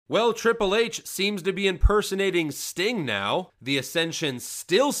Well, Triple H seems to be impersonating Sting now. The Ascension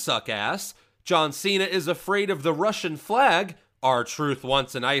still suck ass. John Cena is afraid of the Russian flag. R-Truth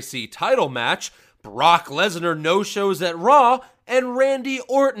wants an IC title match. Brock Lesnar no-shows at Raw. And Randy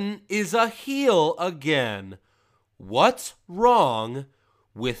Orton is a heel again. What's wrong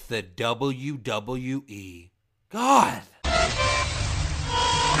with the WWE? God.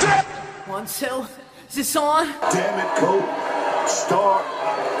 1, 2, is this on? Damn it, Coach. Start.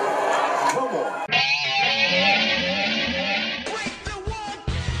 Come on.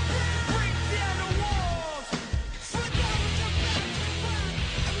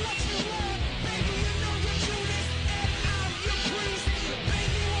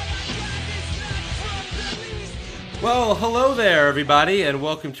 Well, hello there, everybody, and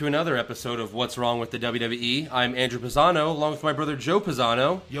welcome to another episode of What's Wrong with the WWE. I'm Andrew Pisano, along with my brother Joe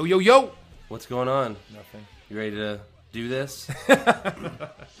Pisano. Yo, yo, yo! What's going on? Nothing. You ready to do this?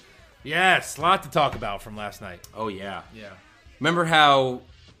 Yes, a lot to talk about from last night. Oh, yeah. Yeah. Remember how,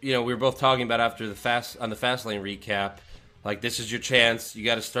 we were both talking about after the Fastlane recap, like, this is your chance, you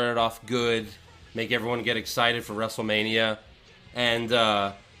got to start it off good, make everyone get excited for WrestleMania, and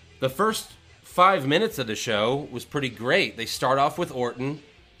the first 5 minutes of the show was pretty great. They start off with Orton,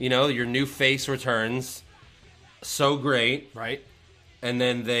 your new face returns, so great. Right. And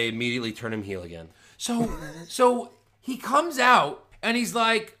then they immediately turn him heel again. So he comes out and he's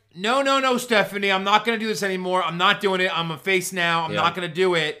like, no, Stephanie, I'm not going to do this anymore. I'm not doing it. I'm a face now. I'm not going to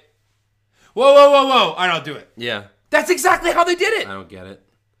do it. Whoa. All right, I'll do it. Yeah. That's exactly how they did it. I don't get it.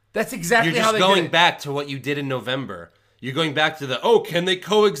 That's exactly how they did it. You're just going back to what you did in November. You're going back to can they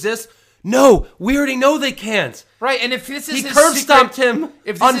coexist? No, we already know they can't. Right, and if this is he his curb secret, stomped him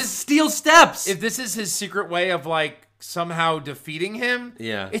on steel steps. If this is his secret way of somehow defeating him,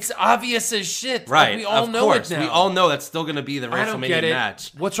 it's obvious as shit. Right, we all of know course. it now. We all know that's still going to be the WrestleMania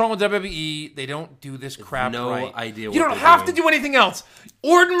match. What's wrong with WWE? They don't do this crap right. No idea what you don't they're have doing. to do anything else.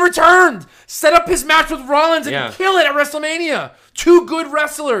 Orton returned, set up his match with Rollins, and kill it at WrestleMania. Two good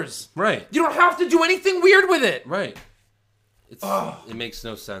wrestlers. Right. You don't have to do anything weird with it. Right. It makes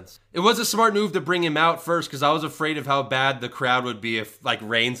no sense. It was a smart move to bring him out first because I was afraid of how bad the crowd would be if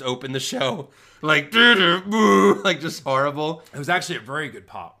Reigns opened the show. Boo, just horrible. It was actually a very good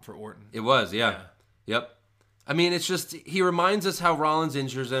pop for Orton. It was, yeah. Yep. I mean, it's just, he reminds us how Rollins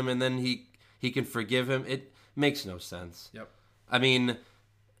injures him and then he can forgive him. It makes no sense. Yep. I mean,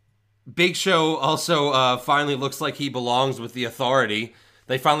 Big Show also finally looks like he belongs with the Authority.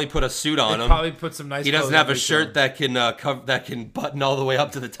 They finally put a suit on him. Probably put some nice. He doesn't have a shirt that can that can button all the way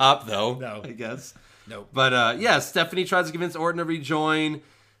up to the top, though. No, I guess. No. But Stephanie tries to convince Orton to rejoin.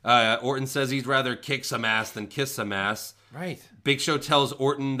 Orton says he'd rather kick some ass than kiss some ass. Right. Big Show tells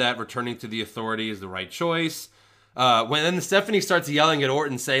Orton that returning to the Authority is the right choice. When then Stephanie starts yelling at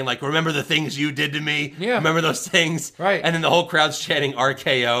Orton, saying remember the things you did to me? Yeah. Remember those things? Right. And then the whole crowd's chanting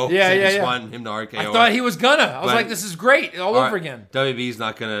RKO. Yeah, so yeah. just want him to RKO. I thought he was gonna. I was like, this is great. All over again. WWE's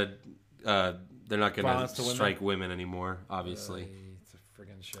not gonna. They're not gonna strike women anymore. Obviously, it's a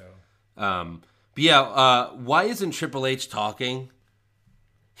friggin' show. Why isn't Triple H talking?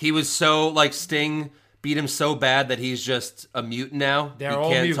 He was so Sting beat him so bad that he's just a mute now. They're he all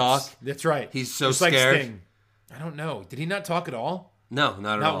can't mutes. talk. That's right. He's so just scared. Like Sting. I don't know. Did he not talk at all? No,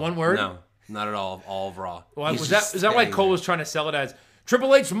 not at all. Not one word? No, not at all. All of Raw. Well, is that why Cole was trying to sell it as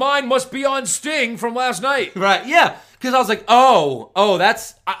Triple H's mind must be on Sting from last night? Right. Yeah. Because I was like,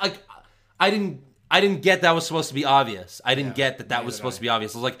 that's I didn't get that was supposed to be obvious. I didn't get that was supposed to be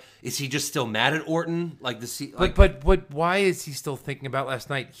obvious. I was like, is he just still mad at Orton? But why is he still thinking about last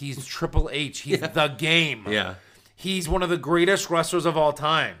night? He's Triple H. He's the game. Yeah. He's one of the greatest wrestlers of all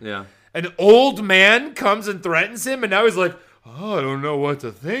time. Yeah. An old man comes and threatens him, and now he's like, I don't know what to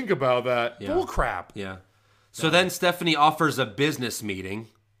think about that. Yeah. Bull crap. Yeah. So then Stephanie offers a business meeting.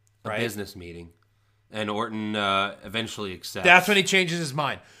 Right. And Orton eventually accepts. That's when he changes his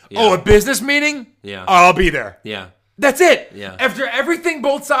mind. Yeah. Oh, a business meeting? Yeah. I'll be there. Yeah. That's it. Yeah. After everything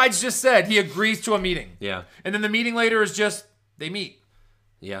both sides just said, he agrees to a meeting. Yeah. And then the meeting later is just, they meet.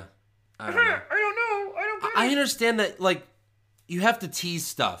 Yeah. I don't know. I understand that, you have to tease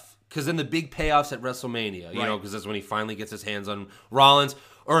stuff. Because then the big payoffs at WrestleMania, because that's when he finally gets his hands on Rollins.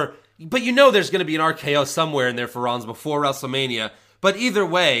 But there's going to be an RKO somewhere in there for Rollins before WrestleMania. But either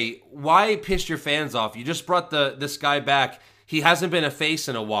way, why piss your fans off? You just brought this guy back. He hasn't been a face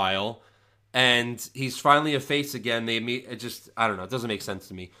in a while, and he's finally a face again. I don't know. It doesn't make sense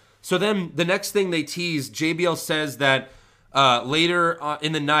to me. So then the next thing they tease, JBL says that later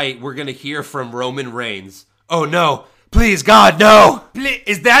in the night, we're going to hear from Roman Reigns. Oh, no. Please, God, no. Please,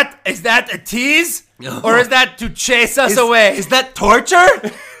 is that a tease? Or is that to chase us away? Is that torture?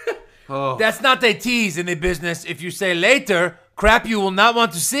 Oh. That's not a tease in the business. If you say later, crap you will not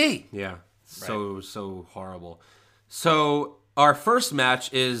want to see. Yeah. So horrible. So our first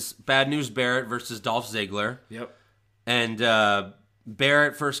match is Bad News Barrett versus Dolph Ziggler. Yep. And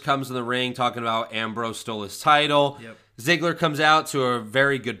Barrett first comes in the ring talking about Ambrose stole his title. Yep. Ziggler comes out to a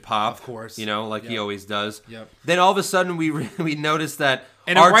very good pop. Of course. Like he always does. Yep. Then all of a sudden we notice that...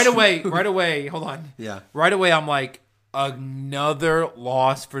 And right away, hold on. Yeah. Right away I'm like, another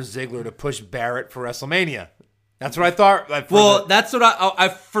loss for Ziggler to push Barrett for WrestleMania. That's what I thought. That's what I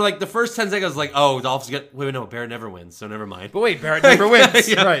for like the first 10 seconds I was like, oh, Dolph's get... Wait, no, Barrett never wins, so never mind. But wait, Barrett never wins.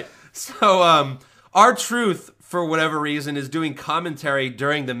 Yeah. Right. So, R-Truth, for whatever reason, is doing commentary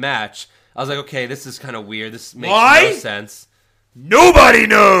during the match. I was like, okay, this is kind of weird. This makes no sense. Nobody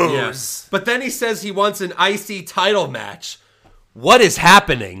knows. Yes. But then he says he wants an IC title match. What is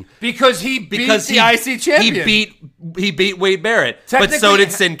happening? Because he beat the IC champion. He beat Wade Barrett. But so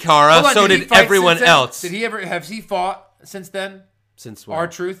did Sin Cara. So did everyone else. Has he fought since then? Since what?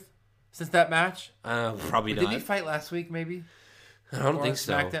 R-Truth? Since that match? Probably not. Did he fight last week, maybe? I don't think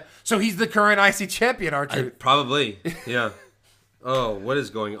so. SmackDown? So he's the current IC champion, R-Truth. Probably. Yeah. Oh, what is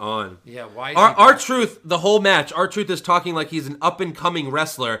going on? Yeah, why? R-Truth, the whole match, R-Truth is talking like he's an up-and-coming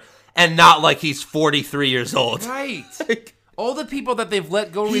wrestler and not like he's 43 years old. Right. All the people that they've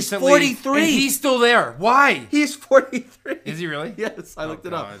let go he's recently. 43. And he's still there. Why? He's 43. Is he really? Yes, I looked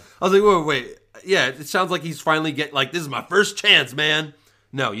it up. God. I was like, wait. Yeah, it sounds like he's finally this is my first chance, man.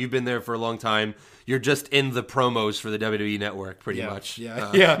 No, you've been there for a long time. You're just in the promos for the WWE Network, pretty much.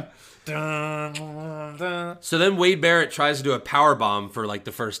 Yeah. So then Wade Barrett tries to do a powerbomb for like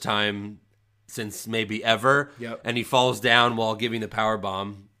the first time since maybe ever. Yep. And he falls down while giving the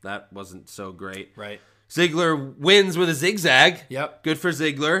powerbomb. That wasn't so great. Right. Ziggler wins with a zigzag. Yep. Good for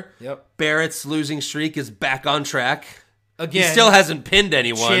Ziggler. Yep. Barrett's losing streak is back on track. Again. He still hasn't pinned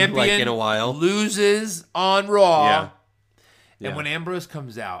anyone Champion in a while. Loses on Raw. Yeah. And when Ambrose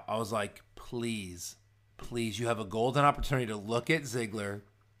comes out, I was like, please, you have a golden opportunity to look at Ziggler,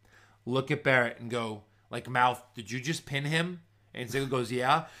 look at Barrett, and go, mouth, did you just pin him? And Ziggler goes,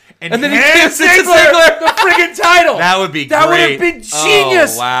 yeah. And then he hands Ziggler the friggin' title. That would be great. That would have been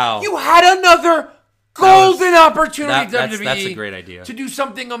genius. Oh, wow. You had another golden opportunity, WWE. That's a great idea. To do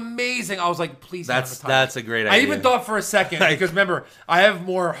something amazing. I was like, please have a title. That's a great idea. I even thought for a second, because remember, I have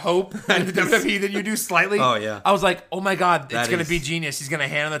more hope in the WWE than you do slightly. Oh, yeah. I was like, oh my God, it's going to be genius. He's going to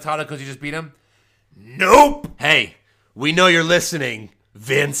hand him the title because he just beat him. Nope. Hey, we know you're listening,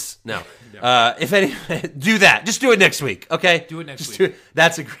 Vince. No. If any, do that. Just do it next week, okay? Do it next week.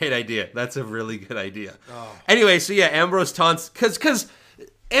 That's a great idea. That's a really good idea. Oh. Anyway, so yeah, Ambrose taunts, because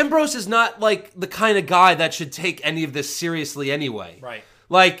Ambrose is not like the kind of guy that should take any of this seriously anyway. Right.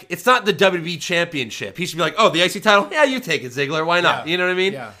 Like, it's not the WWE Championship. He should be like, oh, the IC title? Yeah, you take it, Ziggler. Why not? Yeah. You know what I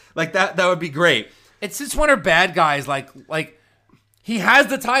mean? Yeah. Like, that would be great. It's just one of bad guys, like he has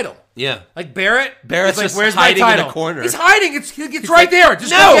the title. Yeah. Like Barrett's like, just where's hiding my title? in the corner. He's hiding. It's right there.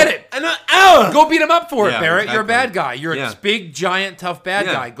 Just go get it. Go beat him up for it, Barrett. Exactly. You're a bad guy. You're a big, giant, tough bad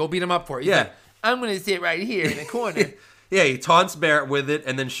guy. Go beat him up for it. He's like, I'm going to sit right here in the corner. Yeah, he taunts Barrett with it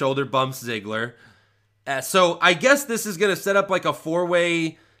and then shoulder bumps Ziggler. So I guess this is going to set up like a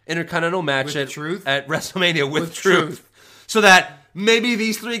 4-way Intercontinental match at WrestleMania with Truth. So that maybe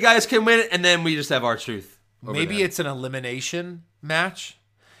these 3 guys can win it and then we just have R-Truth. Maybe it's an elimination match.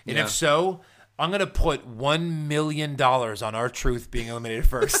 And if so, I'm going to put $1 million on R-Truth being eliminated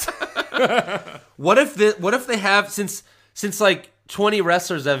first. What if they have, since like 20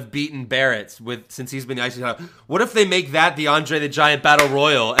 wrestlers have beaten Barrett since he's been the IC title, what if they make that the Andre the Giant Battle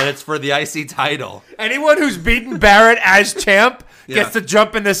Royal and it's for the IC title? Anyone who's beaten Barrett as champ gets to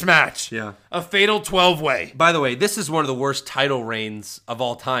jump in this match. Yeah. A fatal 12-way. By the way, this is one of the worst title reigns of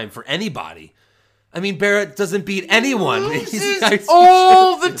all time for anybody. I mean, Barrett doesn't beat anyone. He's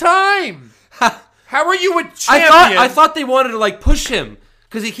all the time. How are you a champion? I thought they wanted to like push him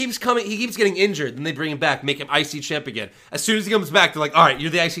because he keeps getting injured. Then they bring him back, make him IC champ again. As soon as he comes back, they're like, all right,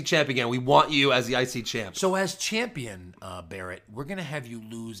 you're the IC champ again. We want you as the IC champ. So as champion, Barrett, we're going to have you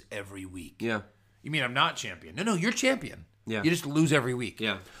lose every week. Yeah. You mean I'm not champion? No, you're champion. Yeah. You just lose every week.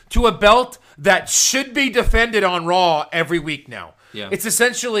 Yeah. To a belt that should be defended on Raw every week now. Yeah. It's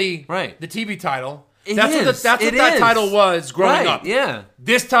essentially the TV title. That's what that title was growing up. Yeah.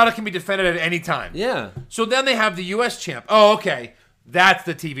 This title can be defended at any time. Yeah. So then they have the U.S. champ. Oh, okay. That's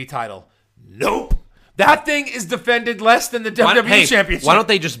the TV title. Nope. That thing is defended less than the WWE Championship. Why don't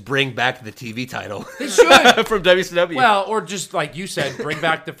they just bring back the TV title? They should. From WCW. Well, or just like you said, bring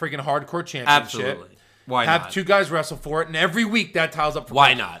back the freaking Hardcore Championship. Absolutely. Why have not? two guys wrestle for it, and every week that tiles up for Why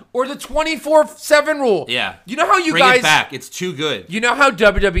points. not? Or the 24/7 rule. Yeah. You know how you Bring guys... it back. It's too good. You know how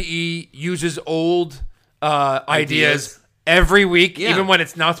WWE uses old ideas every week, even when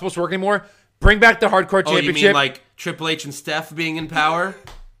it's not supposed to work anymore? Bring back the Hardcore Championship. Oh, you mean like Triple H and Steph being in power?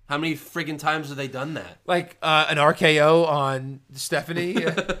 How many friggin' times have they done that? Like an RKO on Stephanie.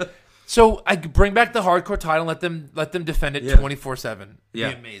 So I could bring back the Hardcore title and let them defend it 24/7. Yeah.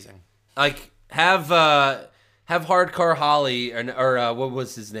 Be amazing. Like have Hardcore Holly or what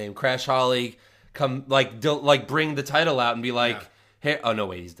was his name? Crash Holly come bring the title out and be like, hey, oh no,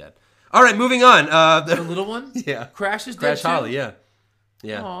 wait, he's dead. All right, moving on. The little one? Yeah. Crash is dead Crash too? Holly, yeah.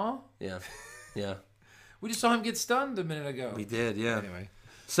 Yeah. Aw. Yeah. Yeah. We just saw him get stunned a minute ago. We did, yeah. Anyway.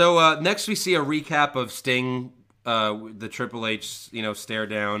 So next we see a recap of Sting, the Triple H, stare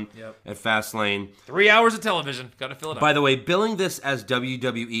down at Fastlane. 3 hours of television. Got to fill it up. By the way, billing this as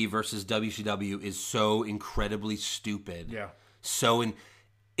WWE versus WCW is so incredibly stupid. Yeah.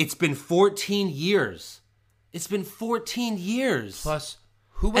 It's been 14 years. It's been 14 years. Plus,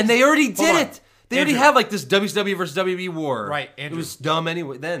 who was... And they already did Hold on. it. They already have like this WCW versus WWE war. Right, Andrew. It was dumb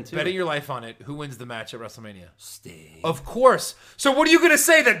anyway then, too. Betting your life on it. Who wins the match at WrestleMania? Sting. Of course. So what are you going to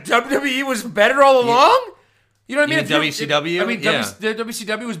say? That WWE was better all along? You know what I mean? You mean WCW? The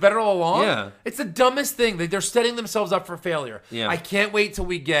WCW was better all along? Yeah. It's the dumbest thing. They're setting themselves up for failure. Yeah. I can't wait till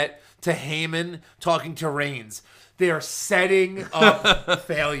we get to Heyman talking to Reigns. They are setting up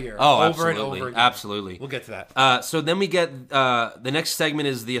failure over and over again. Absolutely. We'll get to that. So then we get the next segment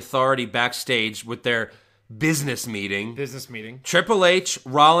is the Authority backstage with their business meeting. Triple H,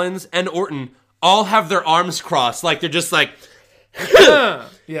 Rollins, and Orton all have their arms crossed. Like they're just like,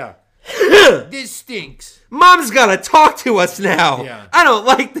 Yeah. This stinks. Mom's gotta talk to us now. Yeah. I don't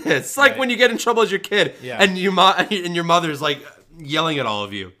like this. Like when you get in trouble as your kid, Yeah. and your mother's like yelling at all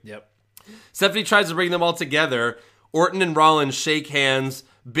of you. Yep. Stephanie tries to bring them all together. Orton and Rollins shake hands.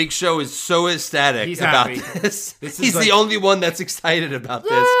 Big Show is so ecstatic about happy. this. This is He's like- the only one that's excited about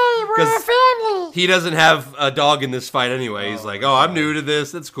this. we're a family. He doesn't have a dog in this fight anyway. He's like, I'm new to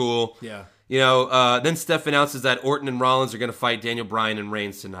this. That's cool. Yeah. Then Steph announces that Orton and Rollins are going to fight Daniel Bryan and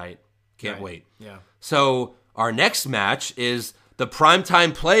Reigns tonight. Can't wait. Yeah. So our next match is the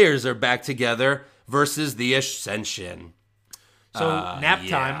Primetime Players are back together versus the Ascension. So nap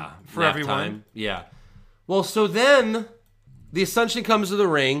time for nap everyone. time. Yeah. Well, so then the Ascension comes to the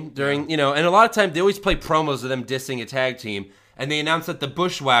ring during, and a lot of times they always play promos of them dissing a tag team, and they announce that the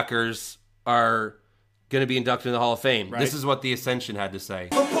Bushwhackers are going to be inducted in the Hall of Fame. Right. This is what the Ascension had to say.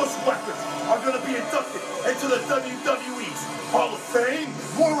 The Bushwhackers are going to be inducted into the WWE's Hall of Fame.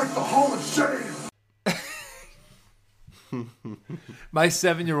 More like the Hall of Shame. My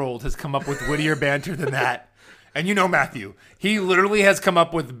 7-year-old has come up with wittier banter than that. And you know Matthew. He literally has come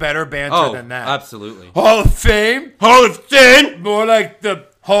up with better banter than that. Absolutely. Hall of Fame? Hall of Fame? More like the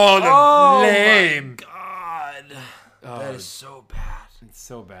Hall of Lame. God. That is so bad. It's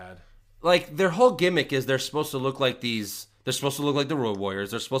so bad. Like, their whole gimmick is they're supposed to look like these... They're supposed to look like the Road Warriors.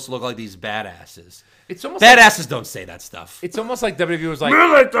 They're supposed to look like these badasses. It's almost Badasses don't say that stuff. It's almost like WWE was like, We're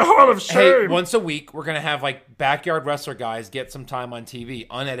like the Hall of hey, Shame. once a week, we're going to have like backyard wrestler guys get some time on TV,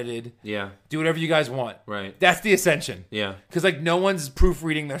 unedited. Yeah. Do whatever you guys want. Right. That's the Ascension. Yeah. Because like no one's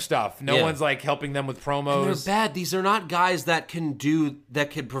proofreading their stuff. No Yeah. one's like helping them with promos. And they're bad. These are not guys that can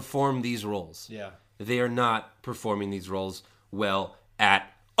perform these roles. Yeah. They are not performing these roles well at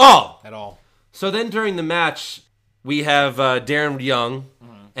all. At all. So then during the match, we have Darren Young,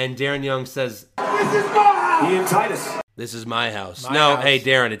 and Darren Young says, This is my house. Ian Titus. "This is my house." My no, house. hey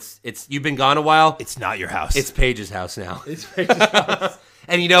Darren, it's you've been gone a while. It's not your house. It's Paige's house now. It's Paige's house.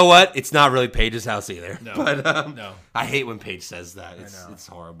 And you know what? It's not really Paige's house either. No. But No. I hate when Paige says that. It's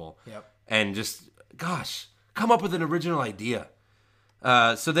horrible. Yep. And just, gosh, come up with an original idea.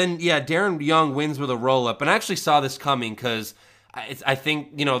 So then, Darren Young wins with a roll-up. And I actually saw this coming because I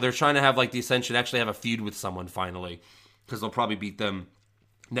think, they're trying to have, like, the Ascension actually have a feud with someone finally. Because they'll probably beat them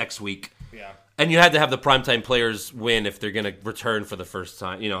next week. Yeah. And you had to have the Primetime Players win if they're going to return for the first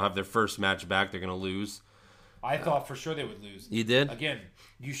time. Have their first match back. They're going to lose. I thought for sure they would lose. You did? Again,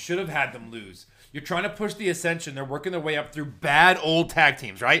 you should have had them lose. You're trying to push the Ascension. They're working their way up through bad old tag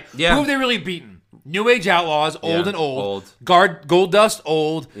teams, right? Yeah. Who have they really beaten? New Age Outlaws, old and old. Old. Gold Dust,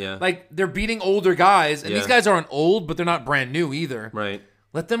 old. Yeah. Like, they're beating older guys. And Yeah. these guys aren't old, but they're not brand new either. Right.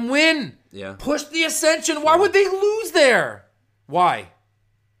 Let them win. Yeah. Push the Ascension. Why would they lose there? Why?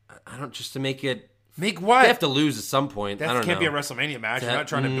 I don't, just to make it... Make what? They have to lose at some point. That I don't can't know. be a WrestleMania match. You're not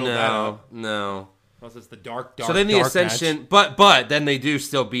trying to build that up. No. Unless it's the dark So then the dark Ascension, match, but then they do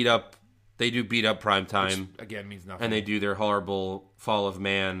still beat up. They do beat up Primetime, again, means nothing. and they do their horrible Fall of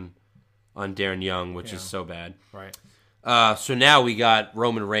Man on Darren Young, which is so bad. Right. So now we got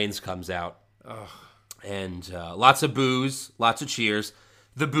Roman Reigns comes out. Ugh. And lots of boos, lots of cheers.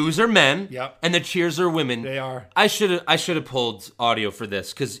 The boos are men, Yep. and the cheers are women. They are. I should have pulled audio for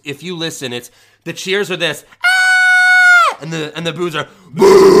this, because if you listen, it's the cheers are this, ah! and the boos are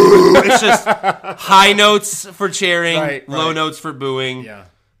boo. It's just high notes for cheering, low notes for booing. Yeah.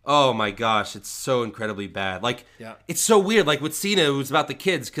 Oh my gosh, it's so incredibly bad. Like, Yeah. it's so weird. Like with Cena, it was about the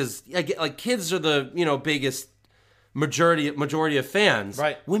kids, because like kids are the biggest majority of fans.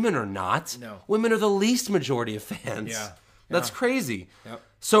 Right. Women are not. No. Women are the least majority of fans. Yeah. That's crazy. Yep.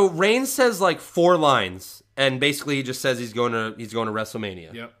 So Reigns says like 4 lines, and basically he just says he's going to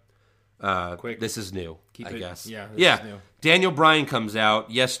WrestleMania. Yep. Quick. This is new, Keep I it- guess. yeah, this yeah. is new. Daniel Bryan comes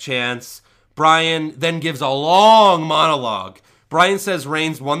out. Yes, chance. Bryan then gives a long monologue. Bryan says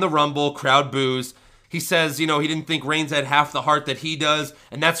Reigns won the Rumble. Crowd boos. He says, he didn't think Reigns had half the heart that he does,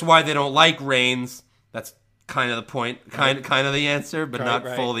 and that's why they don't like Reigns. That's kind of the point, kind of the answer, but not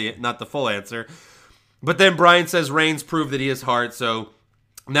the full answer. But then Bryan says Reigns proved that he has heart, so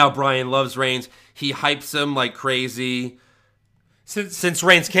now Bryan loves Reigns. He hypes him like crazy. Since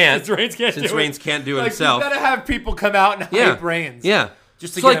Reigns can't. Since Reigns can't do it himself. You gotta have people come out and hype Reigns. Yeah.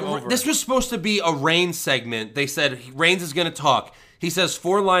 Just to So, get him over. This was supposed to be a Reigns segment. They said Reigns is going to talk. He says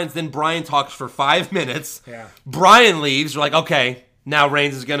 4 lines, then Bryan talks for 5 minutes. Yeah. Bryan leaves. We're like, okay, now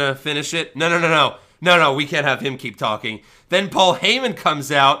Reigns is going to finish it. No, we can't have him keep talking. Then Paul Heyman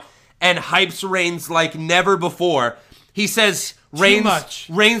comes out and hypes Reigns like never before. He says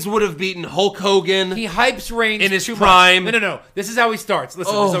Reigns would have beaten Hulk Hogan. He hypes Reigns in his too prime. Much. No. This is how he starts.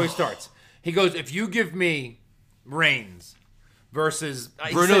 Listen, this is how he starts. He goes, if you give me Reigns versus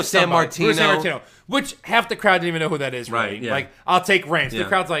Bruno Sammartino, which half the crowd didn't even know who that is. Really. Right, yeah. Like, I'll take Reigns. Yeah. The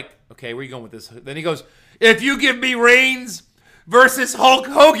crowd's like, okay, where are you going with this? Then he goes, if you give me Reigns versus Hulk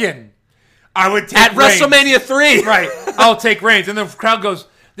Hogan, I would take at Reigns. WrestleMania 3. Right. I'll take Reigns. And the crowd goes,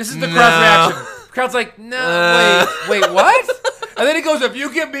 this is the crowd's reaction. The crowd's like, no, wait, what? And then he goes, if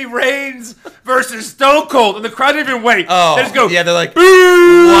you give me Reigns versus Stone Cold, and the crowd didn't even wait. Oh, they just go, yeah, they're like, boo!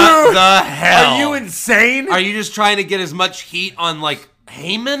 what the hell? Are you insane? Are you just trying to get as much heat on, like,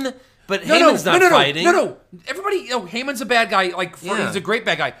 Heyman? But Heyman's not fighting. No. Everybody, Heyman's a bad guy. Like, he's a great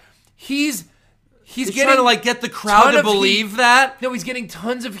bad guy. He's getting trying to, like, get the crowd to believe that. No, he's getting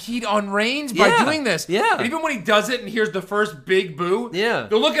tons of heat on Reigns by doing this. Yeah. And even when he does it and hears the first big boo, Yeah.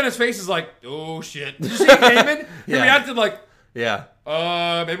 the look on his face is like, oh, shit. Did you see Heyman? He reacted like, Yeah.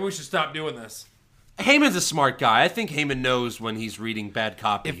 maybe we should stop doing this. Heyman's a smart guy. I think Heyman knows when he's reading bad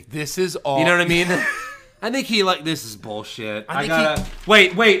copy. If this is all... You know what I mean? I think he, like, this is bullshit. I think gotta...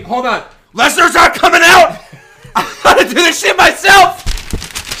 Wait, hold on. Lesnar's not coming out! I gotta do this shit myself!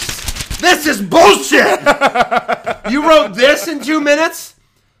 This is bullshit! You wrote this in 2 minutes?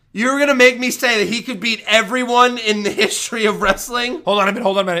 You're gonna make me say that he could beat everyone in the history of wrestling? Hold on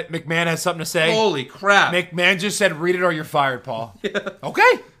a minute. McMahon has something to say. Holy crap. McMahon just said, read it or you're fired, Paul. Yeah.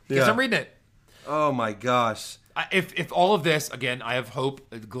 Okay. Guess I'm reading it. Oh my gosh. If all of this, again, I have hope,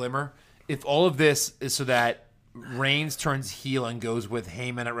 a glimmer. If all of this is so that Reigns turns heel and goes with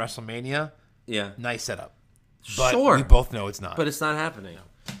Heyman at WrestleMania, Yeah. nice setup. But Sure. we both know it's not. But it's not happening.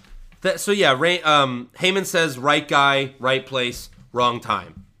 Heyman says right guy, right place, wrong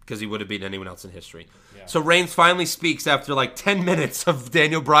time. Because he would have beaten anyone else in history. Yeah. So Reigns finally speaks after like 10 minutes of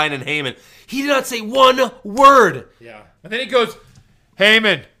Daniel Bryan and Heyman. He did not say one word. Yeah. And then he goes,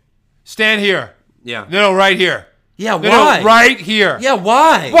 Heyman, stand here. Yeah. No, right here. Yeah, why? No, right here. Yeah,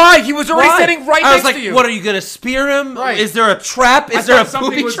 why? Why? He was already standing right I was next like, to you. what, are you going to spear him? Right. Is there a trap? Is there a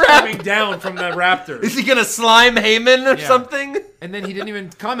booby was trap? coming down from the Raptors. Is he going to slime Heyman or something? And then he didn't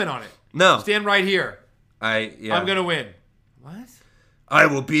even comment on it. No. Stand right here. I'm going to win. What? I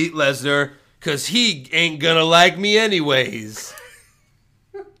will beat Lesnar because he ain't going to like me anyways.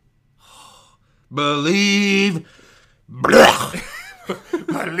 Believe. Blah.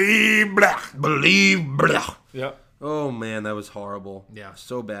 Believe. Blah. Believe. Blah. Yep. Oh, man, that was horrible. Yeah.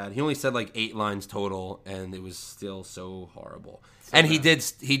 So bad. He only said like 8 lines total, and it was still so horrible. And he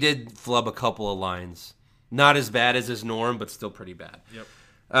did flub a couple of lines. Not as bad as his norm, but still pretty bad.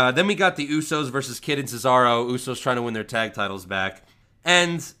 Yep. Then we got the Usos versus Kid and Cesaro. Usos trying to win their tag titles back.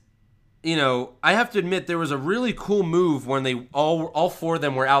 And, you know, I have to admit there was a really cool move when they all 4 of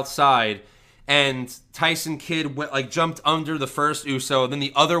them were outside. And Tyson Kidd jumped under the first Uso, and then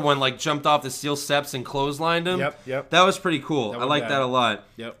the other one jumped off the steel steps and clotheslined him. Yep. That was pretty cool. I like that a lot.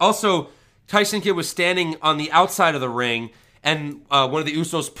 Yep. Also, Tyson Kidd was standing on the outside of the ring, and one of the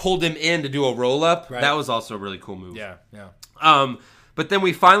Usos pulled him in to do a roll up. Right. That was also a really cool move. Yeah. But then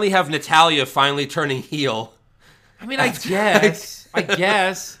we finally have Natalya finally turning heel. I mean, I guess. I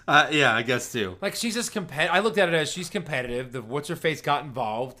guess. Yeah, I guess too. Like, she's just competitive. I looked at it as she's competitive. The what's-her-face got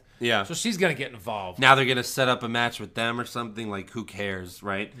involved. Yeah. So she's going to get involved. Now they're going to set up a match with them or something. Like, who cares,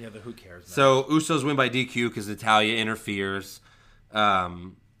 right? Yeah, the who cares. So Usos win by DQ because Natalya interferes.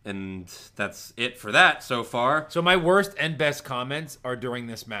 And that's it for that so far. So my worst and best comments are during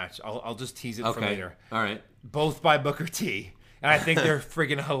this match. I'll just tease it for later. All right. Both by Booker T. And I think they're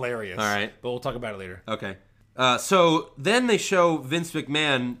friggin' hilarious. All right. But we'll talk about it later. Okay. So then they show Vince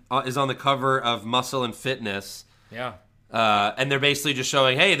McMahon is on the cover of Muscle and Fitness. Yeah. And they're basically just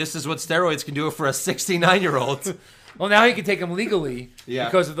showing, hey, this is what steroids can do for a 69-year-old. Well, now he can take them legally Yeah.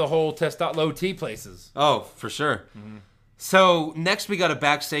 because of the whole low T places. Oh, for sure. Mm-hmm. So next we got a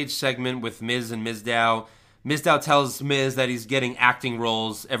backstage segment with Miz and Mizdow. Mizdow tells Miz that he's getting acting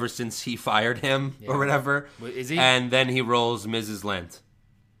roles ever since he fired him or whatever. Is he? And then he rolls Miz's lint.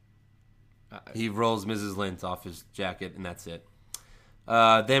 He rolls Mrs. Lint off his jacket, and that's it.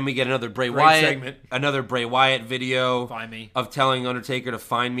 Then we get another Bray Wyatt segment. Another Bray Wyatt video Find me. of telling Undertaker to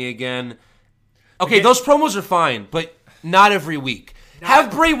find me again. Okay, those promos are fine, but not every week.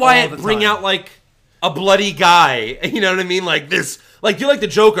 Have Bray Wyatt bring out like a bloody guy. You know what I mean? Like this. Like, you're like the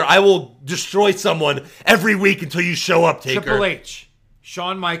Joker. I will destroy someone every week until you show up, Taker. Triple H,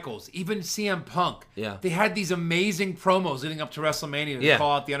 Shawn Michaels, even CM Punk. Yeah. They had these amazing promos leading up to WrestleMania to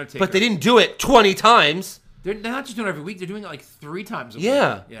call out The Undertaker. But they didn't do it 20 times. They're not just doing it every week. They're doing it like 3 times a week.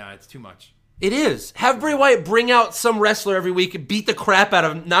 Yeah. Yeah, it's too much. It is. Have Bray Wyatt bring out some wrestler every week and beat the crap out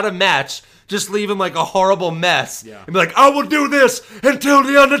of him. Not a match. Just leave him like a horrible mess. Yeah. And be like, I will do this until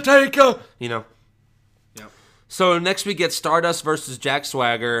The Undertaker. You know. So next we get Stardust versus Jack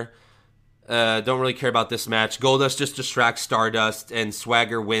Swagger. Don't really care about this match. Goldust just distracts Stardust, and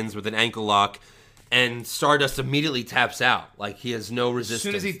Swagger wins with an ankle lock. And Stardust immediately taps out. Like, he has no resistance. As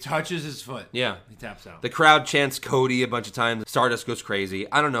soon as he touches his foot, he taps out. The crowd chants Cody a bunch of times. Stardust goes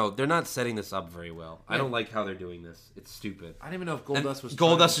crazy. I don't know. They're not setting this up very well. I don't like how they're doing this. It's stupid. I don't even know if Goldust was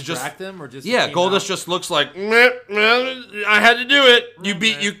trying to is distract them or just... Yeah, Goldust just looks like, I had to do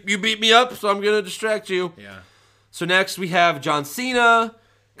it. You beat me up, so I'm going to distract you. Yeah. So next we have John Cena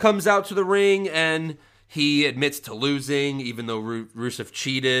comes out to the ring and he admits to losing even though Rusev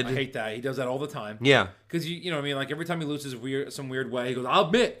cheated. I hate that. He does that all the time. Yeah. Because, you know what I mean? Like, every time he loses some weird way, he goes, I'll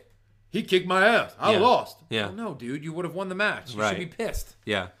admit, he kicked my ass. I lost. Yeah. Well, no, dude, you would have won the match. You should be pissed.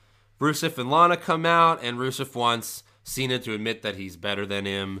 Yeah. Rusev and Lana come out, and Rusev wants Cena to admit that he's better than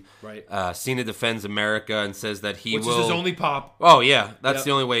him. Right. Cena defends America and says that he Which will... is his only pop. Oh, yeah. That's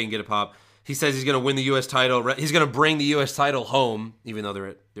the only way he can get a pop. He says he's going to win the U.S. title. He's going to bring the U.S. title home, even though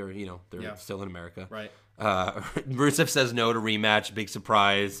they're still in America. Right. Rusev says no to rematch. Big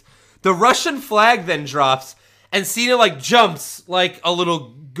surprise. The Russian flag then drops, and Cena jumps like a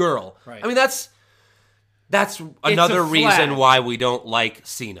little girl. Right. I mean, that's another reason why we don't like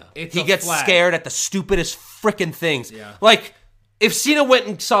Cena. He gets scared at the stupidest freaking things. Yeah. Like, if Cena went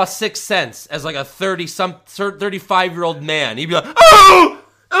and saw Sixth Sense as like a 35-year-old man, he'd be like,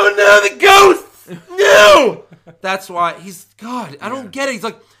 Oh no, the ghost! No! That's why I don't get it.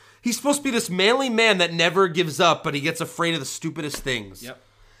 He's supposed to be this manly man that never gives up, but he gets afraid of the stupidest things.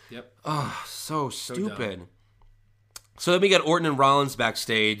 Yep. Oh, so stupid. So then we get Orton and Rollins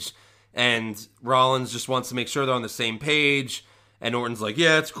backstage, and Rollins just wants to make sure they're on the same page, and Orton's like,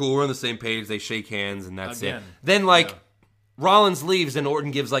 yeah, it's cool, we're on the same page. They shake hands, and that's it. Then, Rollins leaves, and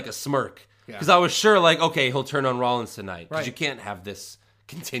Orton gives a smirk. Because I was sure, okay, he'll turn on Rollins tonight. Because you can't have this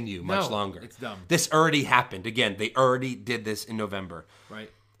continue much longer. It's dumb. This already happened. Again, they already did this in November. Right.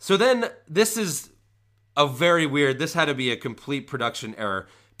 So then, this is a very weird, this had to be a complete production error.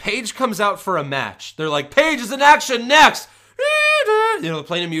 Paige comes out for a match. They're like, Paige is in action next!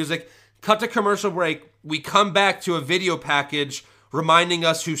 Playing the music. Cut to commercial break. We come back to a video package reminding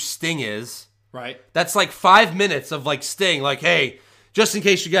us who Sting is. Right. That's 5 minutes of Sting. Hey, just in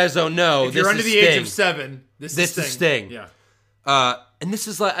case you guys don't know, if you're under the age of 7, this is Sting. Yeah. And this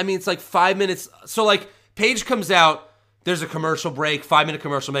is it's 5 minutes. So Paige comes out. There's a commercial break, 5-minute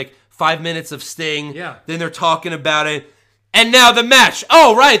commercial break, 5 minutes of Sting. Yeah. Then they're talking about it. And now the match.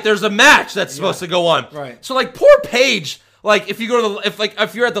 Oh, right. There's a match that's supposed to go on. Right. So poor Paige, if you go to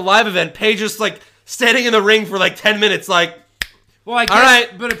if you're at the live event, Paige is standing in the ring for 10 minutes Well, I guess, all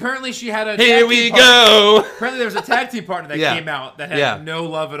right. But apparently she had a Here we go. Apparently there was a tag team partner that came out that had no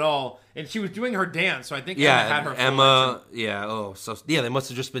love at all. And she was doing her dance, so I think Emma had her Emma, they must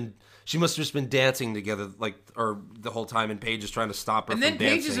have just been, she must have just been dancing together, or the whole time, and Paige is trying to stop her and from then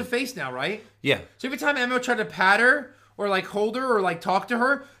dancing. Paige is a face now, right? Yeah. So every time Emma tried to pat her, or hold her, or talk to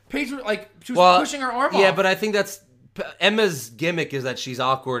her, Paige was she was pushing her arm off. Yeah, but I think that's, Emma's gimmick is that she's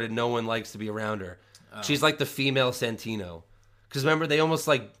awkward and no one likes to be around her. She's like the female Santino. Because remember, they almost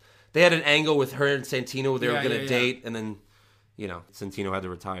they had an angle with her and Santino where they were going to date, and then, Santino had to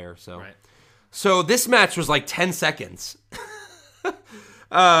retire. So this match was like 10 seconds.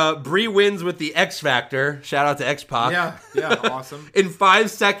 Brie wins with the X Factor. Shout out to X-Pac. Yeah, awesome. In 5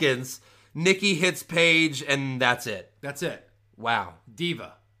 seconds, Nikki hits Paige, and that's it. That's it. Wow.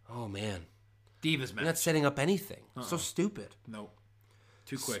 Diva. Oh, man. Diva's match. You're not setting up anything. So stupid. Nope.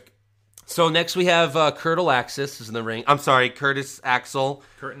 Too quick. So next we have Curtis Axel is in the ring. I'm sorry, Curtis Axel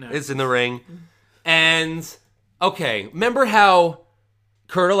is in the ring. And, okay, remember how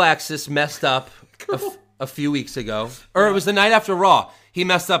Curtis Axel messed up a few weeks ago? Or it was the night after Raw. He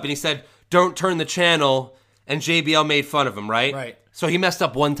messed up and he said, don't turn the channel, and JBL made fun of him, right? Right. So he messed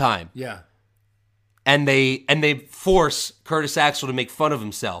up one time. Yeah. And they force Curtis Axel to make fun of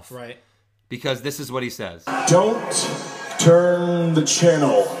himself. Right. Because this is what he says. Don't turn the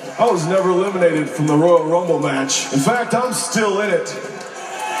channel. I was never eliminated from the Royal Rumble match. In fact, I'm still in it.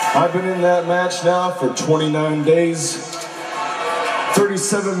 I've been in that match now for 29 days,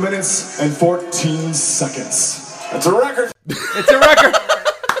 37 minutes, and 14 seconds. That's a record. It's a record.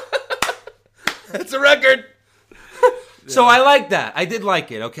 It's a record. So I like that. I did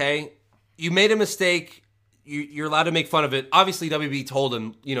like it, okay? You made a mistake. You're allowed to make fun of it. Obviously, WB told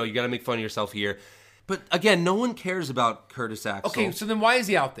him, you got to make fun of yourself here. But again, no one cares about Curtis Axel. Okay, so then why is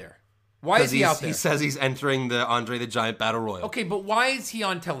he out there? Why is he out there? He says he's entering the Andre the Giant Battle Royal. Okay, but why is he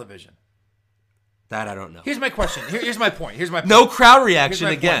on television? That I don't know. Here's my question. Here's my point. No crowd reaction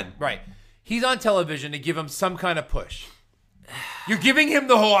again. Point. Right. He's on television to give him some kind of push. You're giving him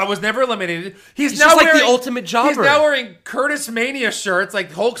the whole, I was never eliminated. He's now just like wearing, the ultimate jobber. He's now wearing Curtis Mania shirts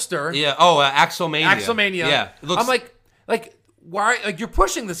like Hulkster. Yeah. Oh, Axelmania. Axelmania. Yeah. I'm like, why? Like, you're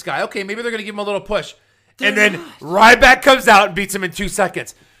pushing this guy. Okay, maybe they're going to give him a little push. And then Ryback comes out and beats him in 2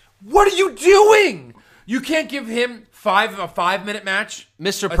 seconds. What are you doing? You can't give him a 5-minute match?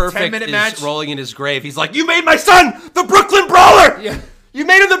 Mr. A Perfect 10-minute is match? rolling in his grave. He's like, you made my son the Brooklyn Brawler! Yeah. You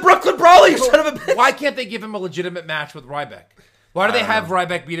made him the Brooklyn Brawler, you son of a bitch! Why can't they give him a legitimate match with Ryback? Why do they have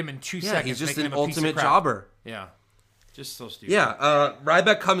Ryback beat him in 2 seconds? He's just making an him a piece of ultimate crap? jobber. Yeah. Just so stupid. Yeah,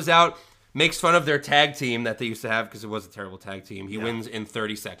 Ryback comes out, makes fun of their tag team that they used to have because it was a terrible tag team. He wins in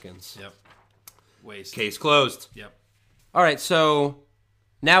 30 seconds. Yep. Waste. Case closed. Yep. All right, so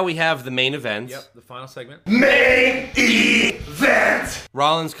now we have the main event. Yep, the final segment. Main event.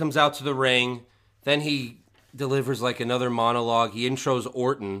 Rollins comes out to the ring. Then he delivers like another monologue. He intros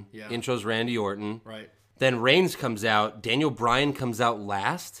Orton. Yeah. Intros Randy Orton. Right. Then Reigns comes out. Daniel Bryan comes out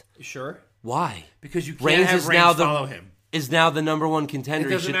last. You sure? Why? Because you can't Reigns have is Reigns now follow him. Is now the number one contender.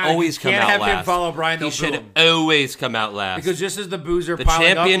 He doesn't should matter. always You come can't out have last. him follow Bryan, He they'll should boo him. always come out last. Because just as the boos are The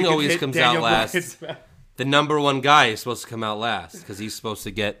piling up, champion you can always hit comes Daniel out last. Bryan's- The number one guy is supposed to come out last because he's supposed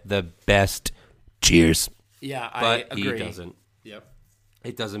to get the best cheers. Yeah, But I agree. he doesn't. Yep.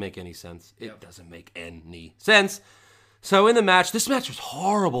 It doesn't make any sense. It Yep. doesn't make any sense. So in the match, this match was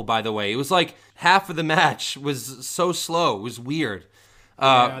horrible, by the way. It was like half of the match was so slow. It was weird.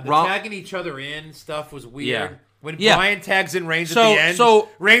 The tagging each other in stuff was weird. Yeah. When Yeah. Bryan tags in Reigns So- at the end, so-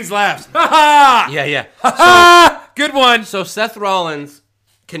 Reigns laughs. Ha ha! Yeah. Good one. So Seth Rollins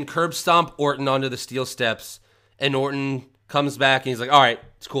can curb stomp Orton onto the steel steps, and Orton comes back and he's like, all right,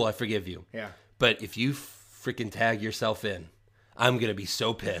 it's cool, I forgive you. Yeah. But if you freaking tag yourself in, I'm going to be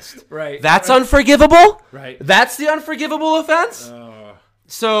so pissed. Right. That's unforgivable? Right. That's the unforgivable offense?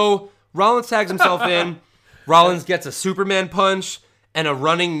 So Rollins tags himself in. Rollins gets a Superman punch and a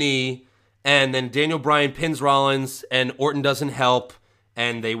running knee, and then Daniel Bryan pins Rollins, and Orton doesn't help,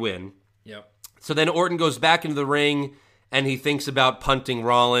 and they win. Yep. So then Orton goes back into the ring, and he thinks about punting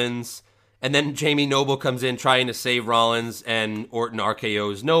Rollins. And then Jamie Noble comes in trying to save Rollins, and Orton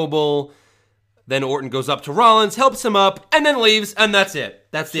RKO's Noble. Then Orton goes up to Rollins, helps him up, and then leaves, and that's it.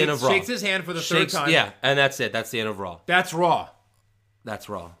 That's the end of Raw. Shakes his hand for the third time. Yeah, and that's it. That's the end of Raw. That's Raw. That's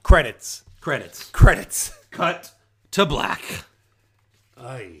Raw. Credits. Credits. Cut. To black.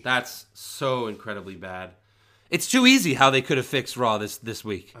 Aye. That's so incredibly bad. It's too easy how they could have fixed Raw this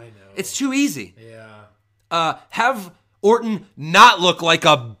week. I know. It's too easy. Yeah. Have Orton not look like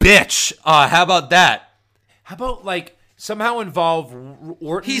a bitch. How about that? How about, like, somehow involve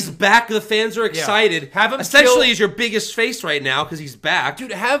Orton? He's back. The fans are excited. Have him essentially kill- he's your biggest face right now because he's back.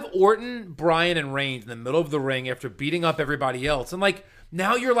 Dude, have Orton, Bryan, and Reigns in the middle of the ring after beating up everybody else. And, like,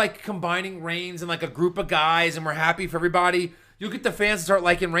 now you're, like, combining Reigns and, like, a group of guys, and we're happy for everybody. You'll get the fans to start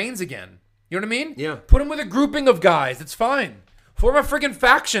liking Reigns again. You know what I mean? Yeah. Put him with a grouping of guys. It's fine. Form a friggin'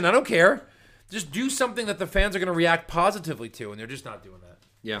 faction. I don't care. Just do something that the fans are going to react positively to, and they're just not doing that.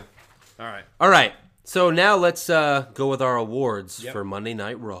 Yeah. All right. So now let's go with our awards for Monday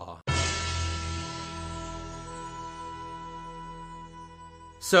Night Raw.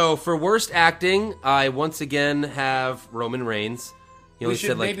 So for worst acting, I once again have Roman Reigns. He only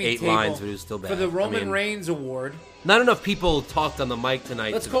said like 8 lines, but it was still bad. For the Roman Reigns Award. Not enough people talked on the mic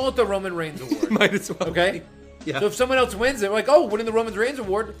tonight. Let's call it the Roman Reigns Award. Might as well. Okay? Yeah. So if someone else wins, they're like, oh, winning the Roman Reigns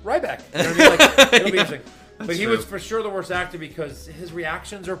Award, Ryback. You know what I mean? Like, it'll be interesting. But he was for sure the worst actor because his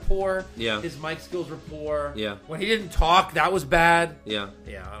reactions are poor. Yeah. His mic skills were poor. Yeah. When he didn't talk, that was bad. Yeah.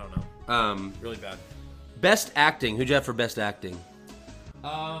 Yeah, I don't know. Really bad. Best acting. Who'd you have for best acting?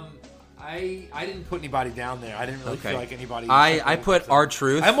 I didn't put anybody down there. I didn't really feel like anybody. I put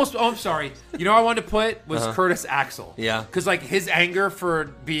R-Truth. I'm sorry. You know what I wanted to put was Curtis Axel. Yeah. Because like his anger for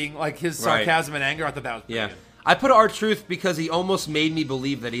being like his sarcasm and anger, I thought that was pretty good. I put R-Truth because he almost made me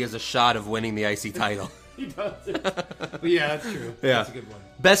believe that he has a shot of winning the IC title. He does. But yeah, that's true. Yeah. That's a good one.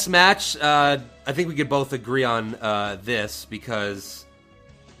 Best match. I think we could both agree on this because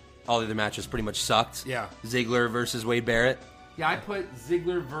all the other matches pretty much sucked. Yeah. Ziggler versus Wade Barrett. Yeah, I put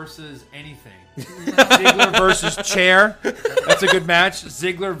Ziggler versus anything. Ziggler versus chair. That's a good match.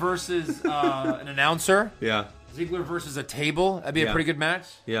 Ziggler versus an announcer. Yeah. Ziggler versus a table. That'd be a pretty good match.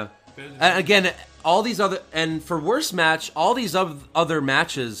 Yeah. And again, all these other and for worst match, all these other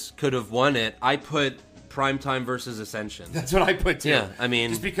matches could have won it. I put Primetime versus Ascension. That's what I put too. Yeah, I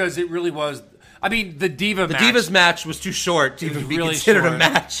mean, just because it really was. I mean, the Divas match was too short to even be really considered short. a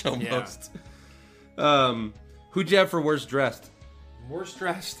match almost. Yeah. Who'd you have for worst dressed? Worst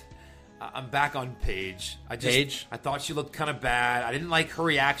dressed. I'm back on Paige. Paige? I thought she looked kind of bad. I didn't like her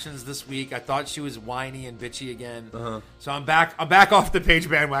reactions this week. I thought she was whiny and bitchy again. So I'm back off the Paige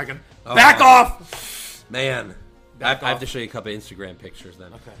bandwagon. Back off! Man. I have to show you a couple of Instagram pictures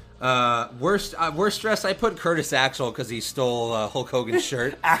then. Okay. Worst dress, I put Curtis Axel because he stole Hulk Hogan's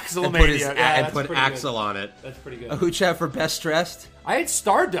shirt. Axelmania. And put Axel on it. That's pretty good. Who'd you have for best dressed? I had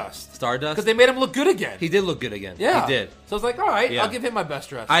Stardust. Stardust? Because they made him look good again. He did look good again. Yeah. He did. So I was like, all right, I'll give him my best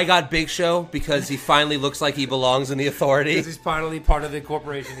dress. I got Big Show because he finally looks like he belongs in the Authority. Because he's finally part of the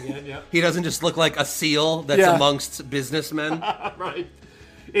corporation again, yeah. He doesn't just look like a seal that's amongst businessmen. Right.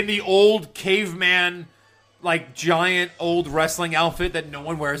 In the old caveman, like giant old wrestling outfit that no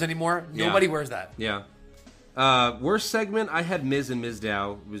one wears anymore. Nobody wears that. Yeah. Worst segment, I had Miz and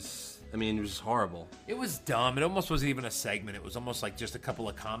Mizdow. It was horrible. It was dumb. It almost wasn't even a segment. It was almost like just a couple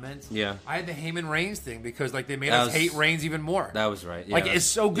of comments. Yeah. I had the Heyman Reigns thing because like they made us hate Reigns even more. That was right. Yeah, like it's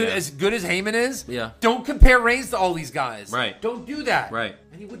so good as Heyman is. Yeah. Don't compare Reigns to all these guys. Right. Don't do that. Right.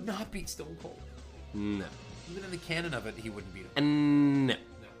 And he would not beat Stone Cold. No. Even in the canon of it, he wouldn't beat him. And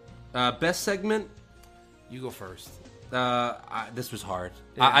no. Best segment. You go first. This was hard.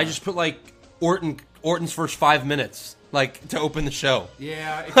 Yeah. I just put like Orton's first 5 minutes, like to open the show.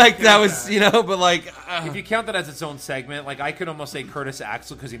 Yeah, like that was but like if you count that as its own segment, like I could almost say Curtis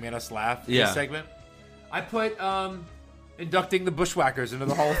Axel because he made us laugh. In this segment. I put inducting the Bushwhackers into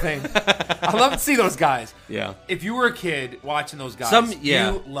the Hall of Fame. I love to see those guys. Yeah. If you were a kid watching those guys,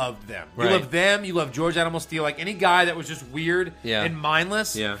 you loved them. Right. You loved them. You loved George Animal Steel. Like any guy that was just weird and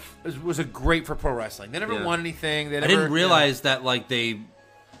mindless was a great for pro wrestling. They never won anything. I didn't realize that like they...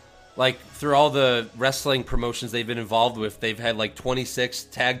 Like, through all the wrestling promotions they've been involved with, they've had, like, 26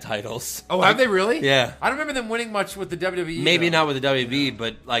 tag titles. Oh, have they really? Yeah. I don't remember them winning much with the WWE. Maybe not with the WWE,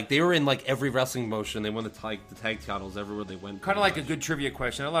 but, like, they were in, like, every wrestling motion. They won the tag titles everywhere they went. Kind of like a good trivia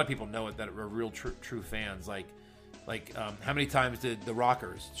question. A lot of people know it that are real true fans. Like how many times did the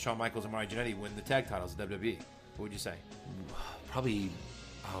Rockers, Shawn Michaels and Mario Jannetty, win the tag titles at WWE? What would you say? Probably...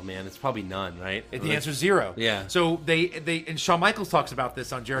 Oh man, it's probably none, right? The answer's 0. Yeah. So they and Shawn Michaels talks about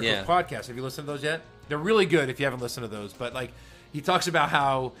this on Jericho's podcast. Have you listened to those yet? They're really good if you haven't listened to those. But like he talks about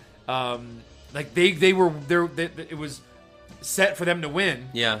how like it was set for them to win.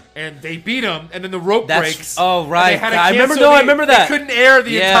 Yeah. And they beat them, and then the rope breaks. Oh right. I remember that. They couldn't air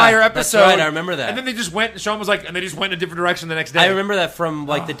the entire episode. That's right. I remember that. And then they just went. Sean was like, and they just went in a different direction the next day. I remember that from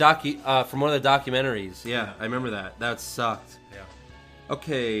like from one of the documentaries. Yeah, I remember that. That sucked.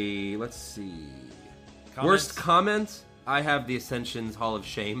 Okay, let's see. Comments? Worst comment? I have the Ascension's Hall of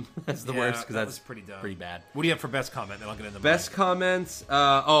Shame. That's the worst because that's pretty dumb. Pretty bad. What do you have for best comment? Then I'll get into best comments.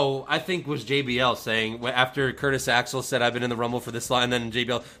 I think was JBL saying after Curtis Axel said I've been in the Rumble for this line, and then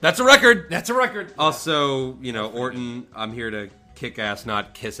JBL, that's a record. That's a record. Also, Orton, I'm here to kick ass,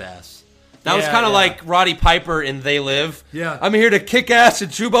 not kiss ass. That was kind of like Roddy Piper in They Live. Yeah. I'm here to kick ass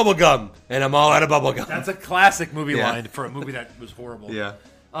and chew bubble gum, and I'm all out of bubble gum. That's a classic movie line for a movie that was horrible. Yeah.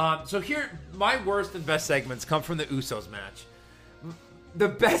 So here, my worst and best segments come from the Usos match. The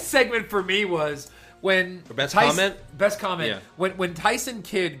best segment for me was when best comment. Yeah. When Tyson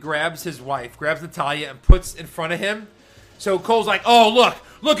Kidd grabs his wife, grabs Natalya, and puts in front of him. So Cole's like, "Oh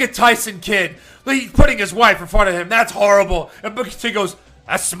look at Tyson Kidd. He's putting his wife in front of him. That's horrible." And Booker T goes,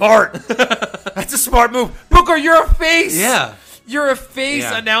 That's smart. That's a smart move. Booker, you're a face. Yeah. You're a face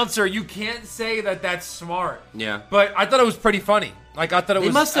announcer. You can't say that that's smart. Yeah. But I thought it was pretty funny. Like, I thought it was...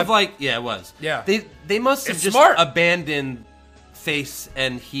 They must have, it was. Yeah. They must have just smart. abandoned face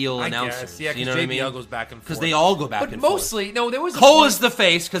and heel announcers. Guess. Yeah, you know what I mean? JBL goes back and forth. Because they all go back and forth. But mostly, no, there was Cole is the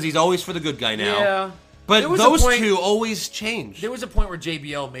face because he's always for the good guy now. Yeah. But those two always change. There was a point where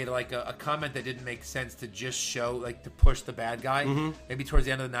JBL made like a comment that didn't make sense to just show, like, to push the bad guy. Maybe towards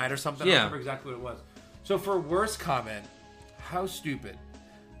the end of the night or something. I don't remember exactly what it was. So for worst comment, how stupid.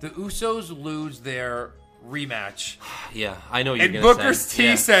 The Usos lose their rematch. Yeah, I know you're going to say. And Booker's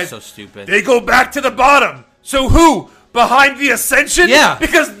T said, so stupid. They go back to the bottom. So who? Behind the Ascension? Yeah.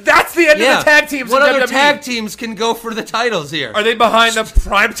 Because that's the end of the tag teams. What in other WWE. tag teams can go for the titles here? Are they behind the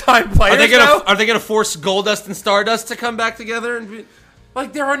primetime players Are they gonna force Goldust and Stardust to come back together? And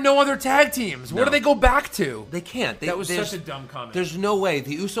like, there are no other tag teams. What do they go back to? They can't. That was such a dumb comment. There's no way.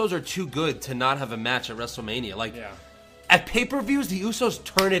 The Usos are too good to not have a match at WrestleMania. At pay-per-views, the Usos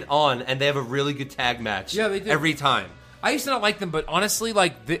turn it on, and they have a really good tag match. Yeah, they do. Every time. I used to not like them, but honestly,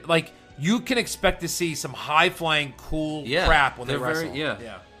 you can expect to see some high-flying, cool crap when they wrestle.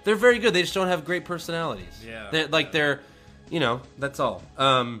 They're very good. They just don't have great personalities. Yeah. They're that's all.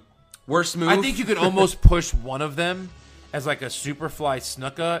 Worst move? I think you could almost push one of them as like a Superfly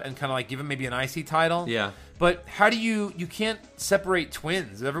Snuka and kind of like give him maybe an IC title. Yeah. But how do you can't separate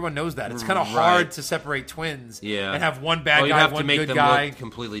twins. Everyone knows that. It's kind of hard to separate twins and have one bad guy, have one to make good them guy. Look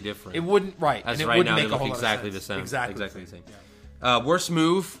completely different. It wouldn't, As and it right wouldn't now, make they a look whole lot exactly of the sense. same. Exactly the same. Yeah. Worst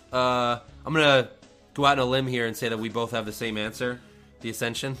move? I'm going to go out on a limb here and say that we both have the same answer. The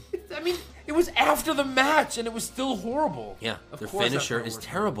Ascension. I mean, it was after the match, and it was still horrible. Yeah, of their course finisher is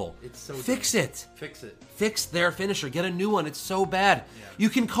terrible. It's so Fix dumb. it. Fix it. Fix their finisher. Get a new one. It's so bad. Yeah. You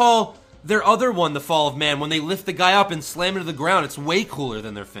can call their other one the Fall of Man when they lift the guy up and slam him to the ground. It's way cooler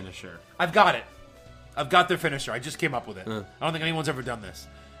than their finisher. I've got it. I've got their finisher. I just came up with it. I don't think anyone's ever done this.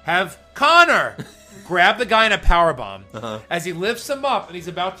 Have Connor grab the guy in a powerbomb. As he lifts him up and he's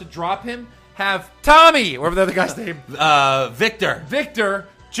about to drop him, have Tommy, whatever the other guy's name, Victor,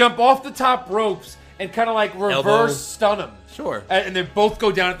 jump off the top ropes and kind of like reverse stun him. Sure. And they both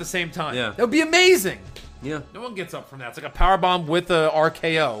go down at the same time. Yeah. That would be amazing. Yeah. No one gets up from that. It's like a powerbomb with a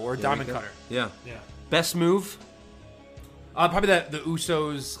RKO or a diamond cutter. Yeah. Best move? Probably the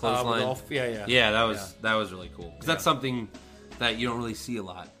Usos. Clothesline. Yeah, that was really cool. Because that's something that you don't really see a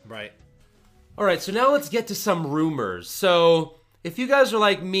lot. Right. All right, so now let's get to some rumors. So if you guys are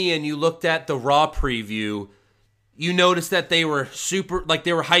like me and you looked at the Raw preview, you noticed that they were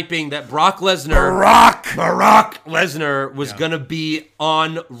they were hyping that Brock Lesnar was going to be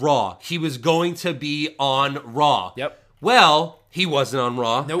on Raw. He was going to be on Raw. Yep. Well, he wasn't on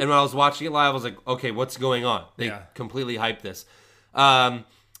Raw. Nope. And when I was watching it live, I was like, okay, what's going on? They completely hyped this.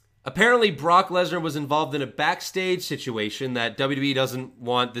 Apparently, Brock Lesnar was involved in a backstage situation that WWE doesn't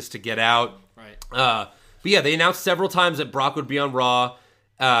want this to get out. Right. But yeah, they announced several times that Brock would be on Raw.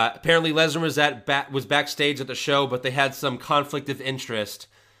 Apparently, Lesnar was backstage at the show, but they had some conflict of interest.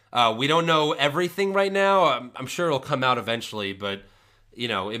 We don't know everything right now. I'm sure it'll come out eventually, but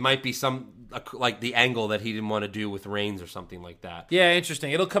it might be like the angle that he didn't want to do with Reigns or something like that. Yeah,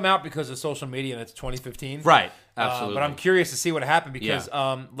 interesting. It'll come out because of social media, and it's 2015. Right, absolutely. But I'm curious to see what happened because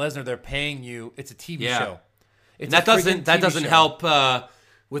Lesnar, they're paying you. It's a TV show. And that doesn't help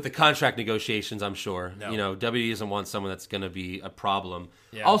with the contract negotiations, I'm sure. No. WWE doesn't want someone that's going to be a problem.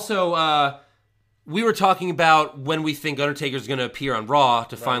 Yeah. Also, we were talking about when we think Undertaker's going to appear on Raw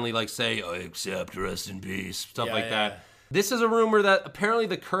to finally say, I accept, rest in peace, stuff like that. This is a rumor that apparently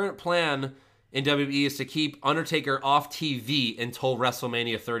the current plan in WWE is to keep Undertaker off TV until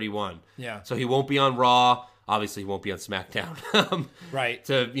WrestleMania 31. Yeah. So he won't be on Raw. Obviously, he won't be on SmackDown. Right.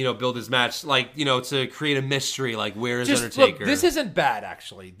 To, build his match. to create a mystery. Where is Undertaker? Look, this isn't bad,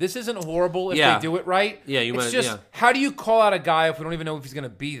 actually. This isn't horrible if they do it right. Yeah, it's just, how do you call out a guy if we don't even know if he's going to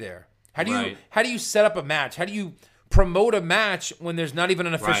be there? How do you set up a match? How do you promote a match when there's not even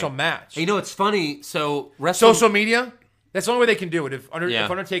an official match? It's funny. So, social media? That's the only way they can do it. If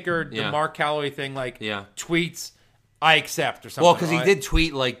Undertaker, the Mark Calloway thing, tweets, I accept or something. Well, because he did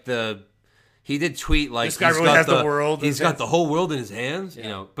tweet this guy really has the world. He's got the whole world in his hands.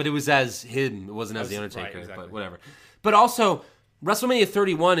 But it was as him. It wasn't as the Undertaker. Right, exactly. But whatever. But also, WrestleMania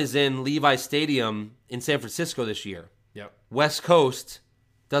 31 is in Levi Stadium in San Francisco this year. Yep. West Coast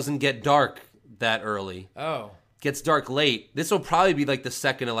doesn't get dark that early. Oh. Gets dark late. This will probably be the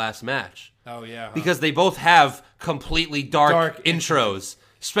second to last match. Oh, yeah. Huh? Because they both have completely dark intros.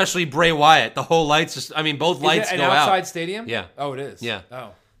 Especially Bray Wyatt. The whole lights both lights go out. An outside stadium? Yeah. Oh, it is? Yeah.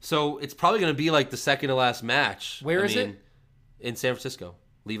 Oh. So it's probably going to be the second to last match. Where is it? in San Francisco,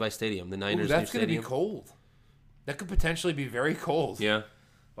 Levi Stadium, the Niners' new that's going to be stadium. cold. That could potentially be very cold. Yeah.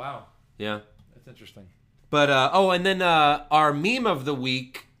 Wow. Yeah. That's interesting. But, and then our meme of the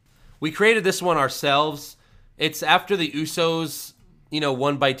week, we created this one ourselves. It's after the Usos,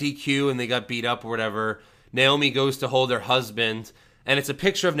 won by DQ and they got beat up or whatever. Naomi goes to hold her husband, and it's a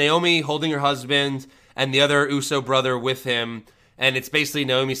picture of Naomi holding her husband and the other Uso brother with him. And it's basically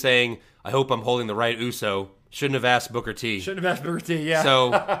Naomi saying, I hope I'm holding the right Uso. Shouldn't have asked Booker T. Yeah.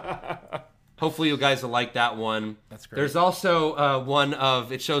 So hopefully you guys will like that one. That's great. There's also one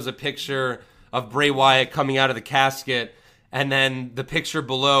it shows a picture of Bray Wyatt coming out of the casket, and then the picture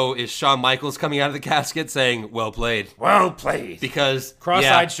below is Shawn Michaels coming out of the casket saying, well played. Well played. Because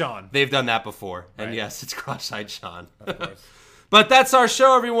Cross-eyed Shawn. They've done that before. Right. And yes, it's cross-eyed Shawn. Of course. But that's our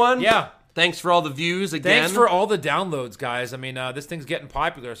show, everyone. Yeah. Thanks for all the views again. Thanks for all the downloads, guys. I mean, this thing's getting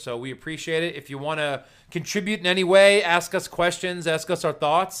popular, so we appreciate it. If you want to contribute in any way, ask us questions, ask us our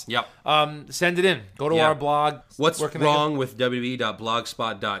thoughts. Yep. Send it in. Go to our blog. What's wrong with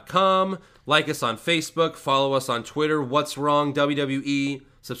WWE.blogspot.com. Like us on Facebook. Follow us on Twitter. What's wrong WWE.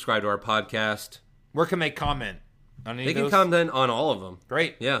 Subscribe to our podcast. Where can they comment? On any They of can those? comment on all of them.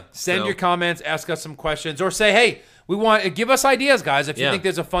 Great. Yeah. Send your comments. Ask us some questions, or say, hey, give us ideas, guys. If you think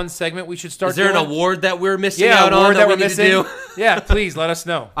there's a fun segment we should start. Is there doing. an award that we're missing out on that we need to do? Yeah, please let us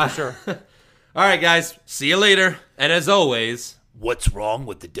know. For sure. All right, guys. See you later. And as always, what's wrong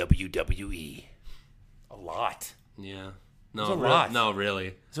with the WWE? A lot. Yeah. No, There's a lot. No,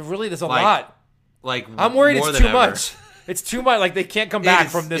 really. So really, there's a lot. Like, I'm worried more it's than too ever. much. It's too much. Like, they can't come back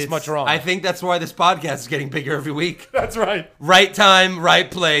from this much wrong. I think that's why this podcast is getting bigger every week. That's right. Right time,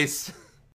 right place.